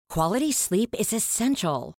Quality sleep is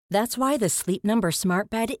essential. That's why the Sleep Number Smart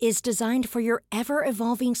Bed is designed for your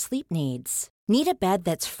ever-evolving sleep needs. Need a bed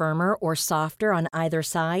that's firmer or softer on either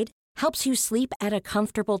side? Helps you sleep at a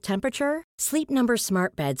comfortable temperature? Sleep Number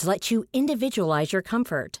Smart Beds let you individualize your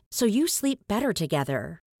comfort, so you sleep better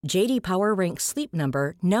together. J.D. Power ranks Sleep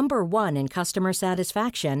Number number 1 in customer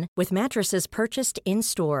satisfaction with mattresses purchased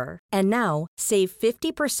in-store. And now, save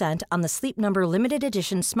 50% on the Sleep Number Limited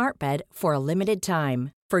Edition Smart Bed for a limited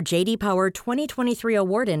time. For J.D. Power 2023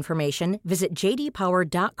 award information, visit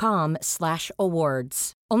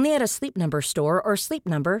jdpower.com/awards. Only at a Sleep Number store or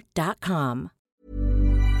sleepnumber.com.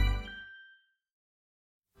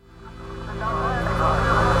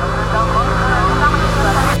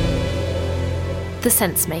 The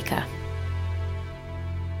Sense Maker.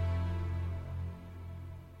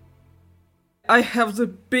 I have the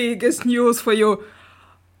biggest news for you.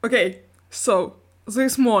 Okay, so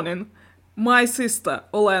this morning, my sister,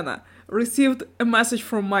 Olena, received a message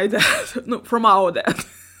from my dad, no, from our dad.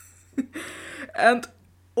 And,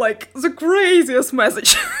 like, the craziest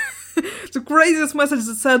message. The craziest message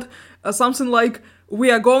that said something like, "We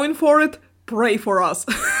are going for it, pray for us."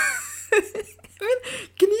 I mean,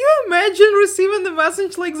 can you imagine receiving a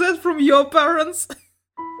message like that from your parents?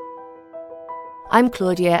 I'm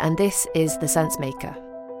Claudia, and this is The Sense Maker.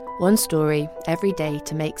 One story every day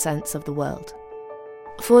to make sense of the world.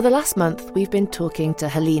 For the last month, we've been talking to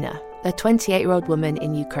Halina, a 28-year-old woman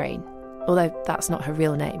in Ukraine, although that's not her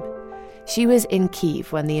real name. She was in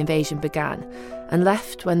Kyiv when the invasion began and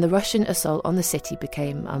left when the Russian assault on the city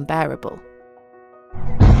became unbearable.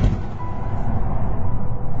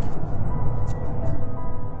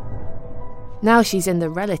 Now she's in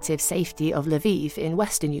the relative safety of Lviv in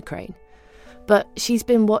western Ukraine. But she's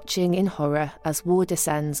been watching in horror as war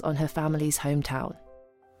descends on her family's hometown.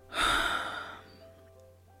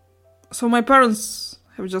 So my parents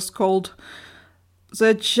have just called.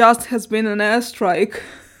 There just has been an airstrike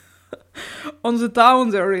on the town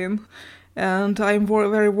they're in, and I'm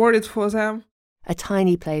very worried for them. A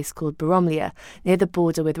tiny place called Boromlia, near the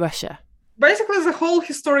border with Russia. Basically, the whole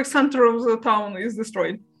historic center of the town is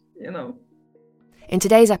destroyed, you know. In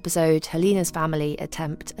today's episode, Halina's family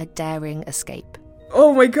attempt a daring escape.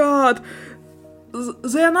 Oh my god!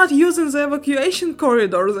 They are not using the evacuation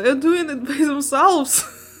corridor, they are doing it by themselves.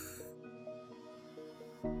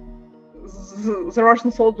 The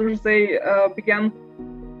Russian soldiers, they have begun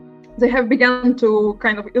to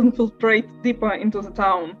kind of infiltrate deeper into the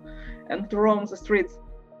town and to roam the streets.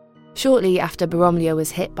 Shortly after Boromlia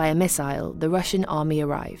was hit by a missile, the Russian army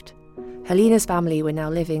arrived. Halina's family were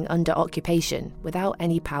now living under occupation without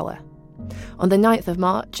any power. On the 9th of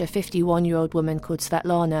March, a 51-year-old woman called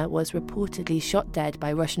Svetlana was reportedly shot dead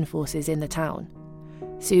by Russian forces in the town.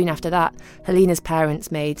 Soon after that, Halina's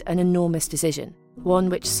parents made an enormous decision, one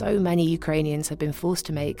which so many Ukrainians have been forced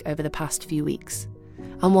to make over the past few weeks,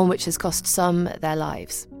 and one which has cost some their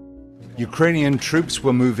lives. Ukrainian troops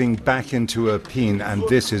were moving back into Irpin, and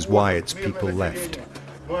this is why its people left.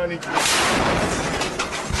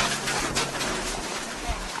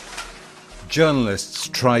 Journalists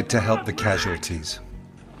tried to help the casualties.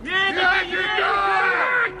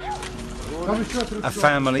 A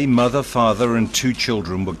family, mother, father, and 2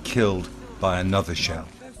 children were killed by another shell.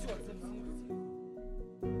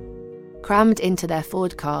 Crammed into their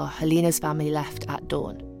Ford car, Halina's family left at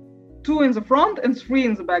dawn. 2 in the front and 3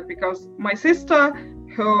 in the back, because my sister,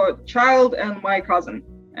 her child, and my cousin,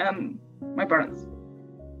 and my parents.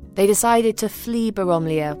 They decided to flee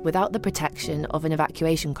Boromlia without the protection of an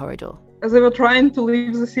evacuation corridor. As they were trying to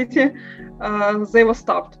leave the city, they were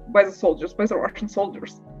stopped by the soldiers, by the Russian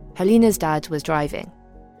soldiers. Halina's dad was driving.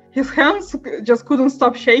 His hands just couldn't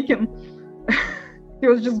stop shaking. He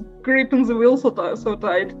was just gripping the wheel so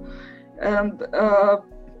tight. And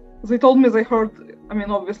they told me they heard,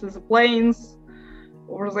 obviously the planes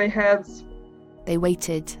over their heads. They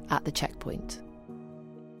waited at the checkpoint.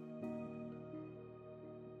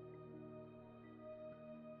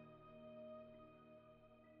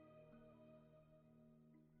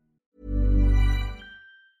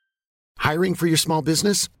 Hiring for your small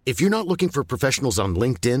business? If you're not looking for professionals on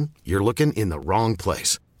LinkedIn, you're looking in the wrong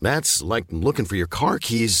place. That's like looking for your car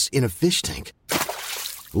keys in a fish tank.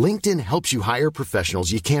 LinkedIn helps you hire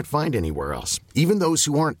professionals you can't find anywhere else, even those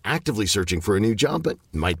who aren't actively searching for a new job but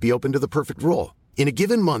might be open to the perfect role. In a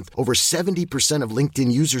given month, over 70% of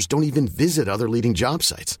LinkedIn users don't even visit other leading job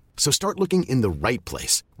sites. So start looking in the right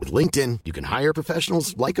place. With LinkedIn, you can hire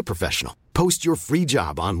professionals like a professional. Post your free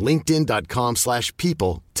job on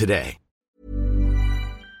linkedin.com/people today.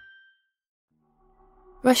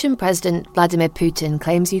 Russian President Vladimir Putin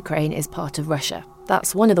claims Ukraine is part of Russia,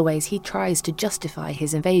 That's one of the ways he tries to justify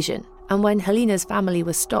his invasion. And when Halina's family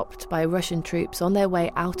was stopped by Russian troops on their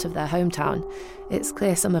way out of their hometown, it's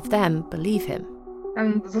clear some of them believe him.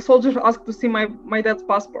 And the soldiers asked to see my dad's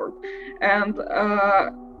passport. And, I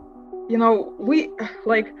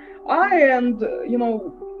and,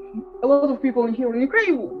 a lot of people here in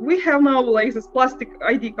Ukraine, we have now like this plastic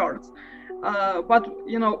ID cards. But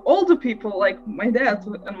all the people like my dad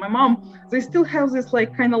and my mom, they still have this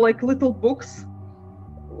like kind of like little books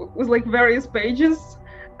with like various pages,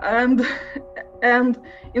 and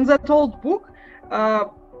in that old book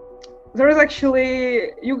there is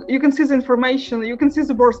actually you can see the information, you can see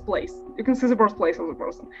the birthplace of the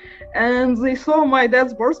person, and they saw my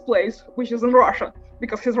dad's birthplace, which is in Russia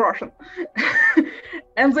because he's Russian.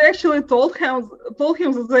 And they actually told him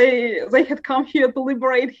that they had come here to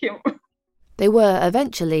liberate him. They were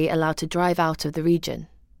eventually allowed to drive out of the region,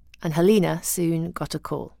 and Halina soon got a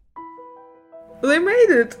call. They made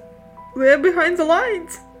it! They're behind the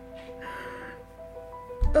lines!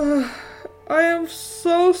 I am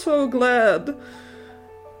so glad.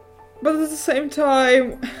 But at the same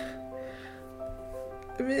time,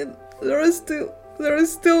 I mean, there is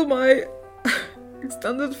still my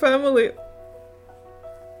extended family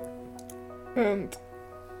and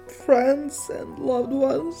friends and loved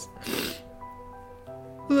ones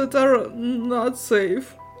that are not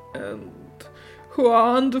safe and who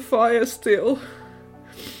are under fire still.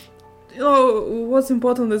 What's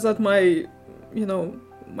important is that my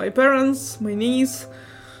parents, my niece,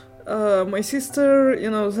 my sister,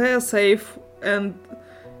 they are safe, and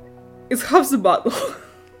it's half the battle.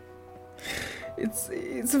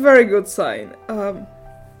 It's a very good sign. My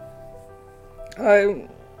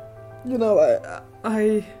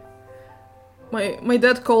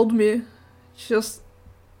dad called me just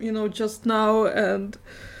now, and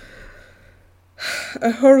I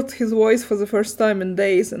heard his voice for the first time in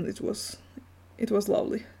days, and it was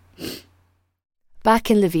lovely.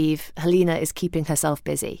 Back in Lviv, Halina is keeping herself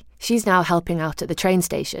busy. She's now helping out at the train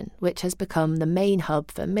station, which has become the main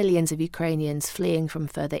hub for millions of Ukrainians fleeing from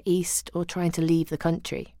further east or trying to leave the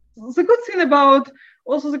country. The good thing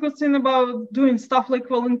about doing stuff like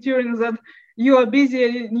volunteering is that you are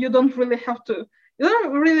busy and you don't really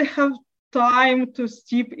have time to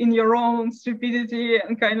steep in your own stupidity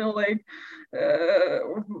and kind of like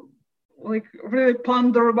really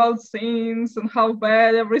ponder about things and how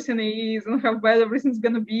bad everything is and how bad everything's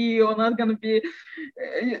gonna be or not gonna be.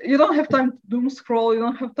 You don't have time to doom scroll, you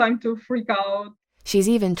don't have time to freak out. She's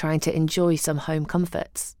even trying to enjoy some home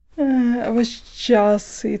comforts. I was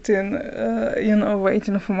just sitting,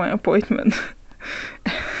 waiting for my appointment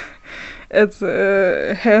at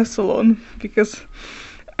the hair salon because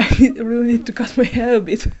I really need to cut my hair a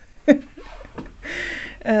bit.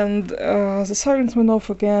 And the sirens went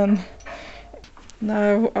off again.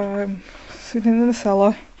 Now I'm sitting in the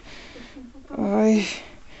cellar. I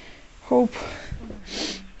hope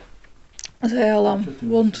the alarm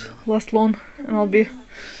won't last long and I'll be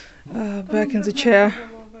back in the chair.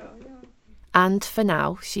 And for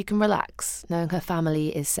now, she can relax, knowing her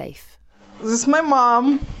family is safe. This is my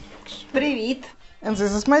mom. Привіт. And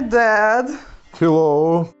this is my dad.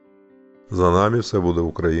 Hello. За нами все буде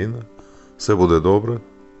Україна. Все буде добре.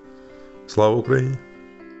 Слава Україні.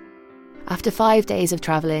 After 5 days of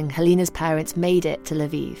travelling, Halina's parents made it to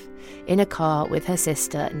Lviv, in a car with her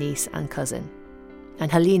sister, niece and cousin.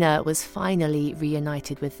 And Halina was finally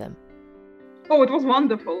reunited with them. Oh, it was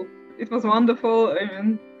wonderful. I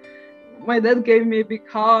mean, my dad gave me a big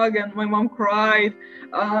hug and my mom cried.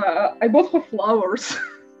 I bought her flowers.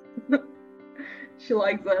 She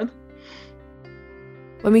liked that.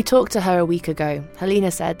 When we talked to her a week ago,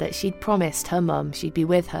 Halina said that she'd promised her mum she'd be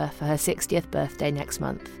with her for her 60th birthday next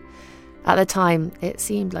month. At the time, it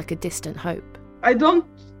seemed like a distant hope. I don't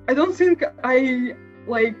think I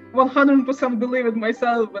 100% believe it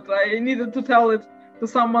myself, but I needed to tell it to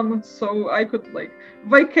someone so I could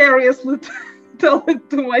vicariously tell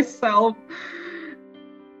it to myself.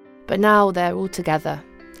 But now they're all together.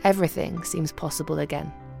 Everything seems possible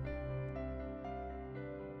again.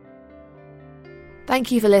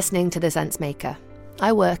 Thank you for listening to The Sensemaker.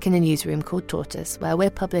 I work in a newsroom called Tortoise, where we're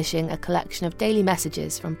publishing a collection of daily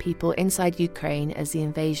messages from people inside Ukraine as the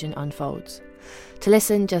invasion unfolds. To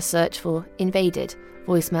listen, just search for Invaded,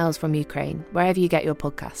 Voicemails from Ukraine, wherever you get your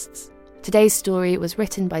podcasts. Today's story was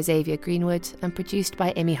written by Xavier Greenwood and produced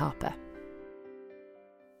by Imi Harper.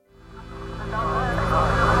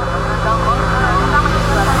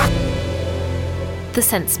 The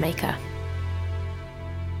Sensemaker.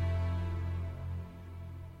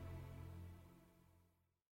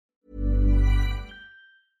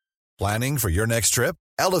 Planning for your next trip?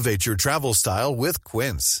 Elevate your travel style with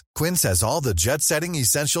Quince. Quince has all the jet-setting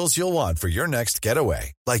essentials you'll want for your next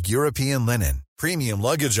getaway, like European linen, premium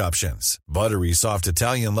luggage options, buttery soft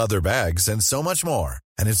Italian leather bags, and so much more.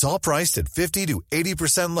 And it's all priced at 50 to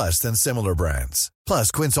 80% less than similar brands.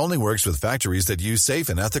 Plus, Quince only works with factories that use safe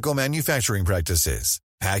and ethical manufacturing practices.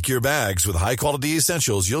 Pack your bags with high-quality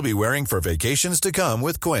essentials you'll be wearing for vacations to come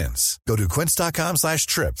with Quince. Go to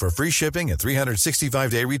quince.com/trip for free shipping and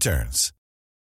 365-day returns.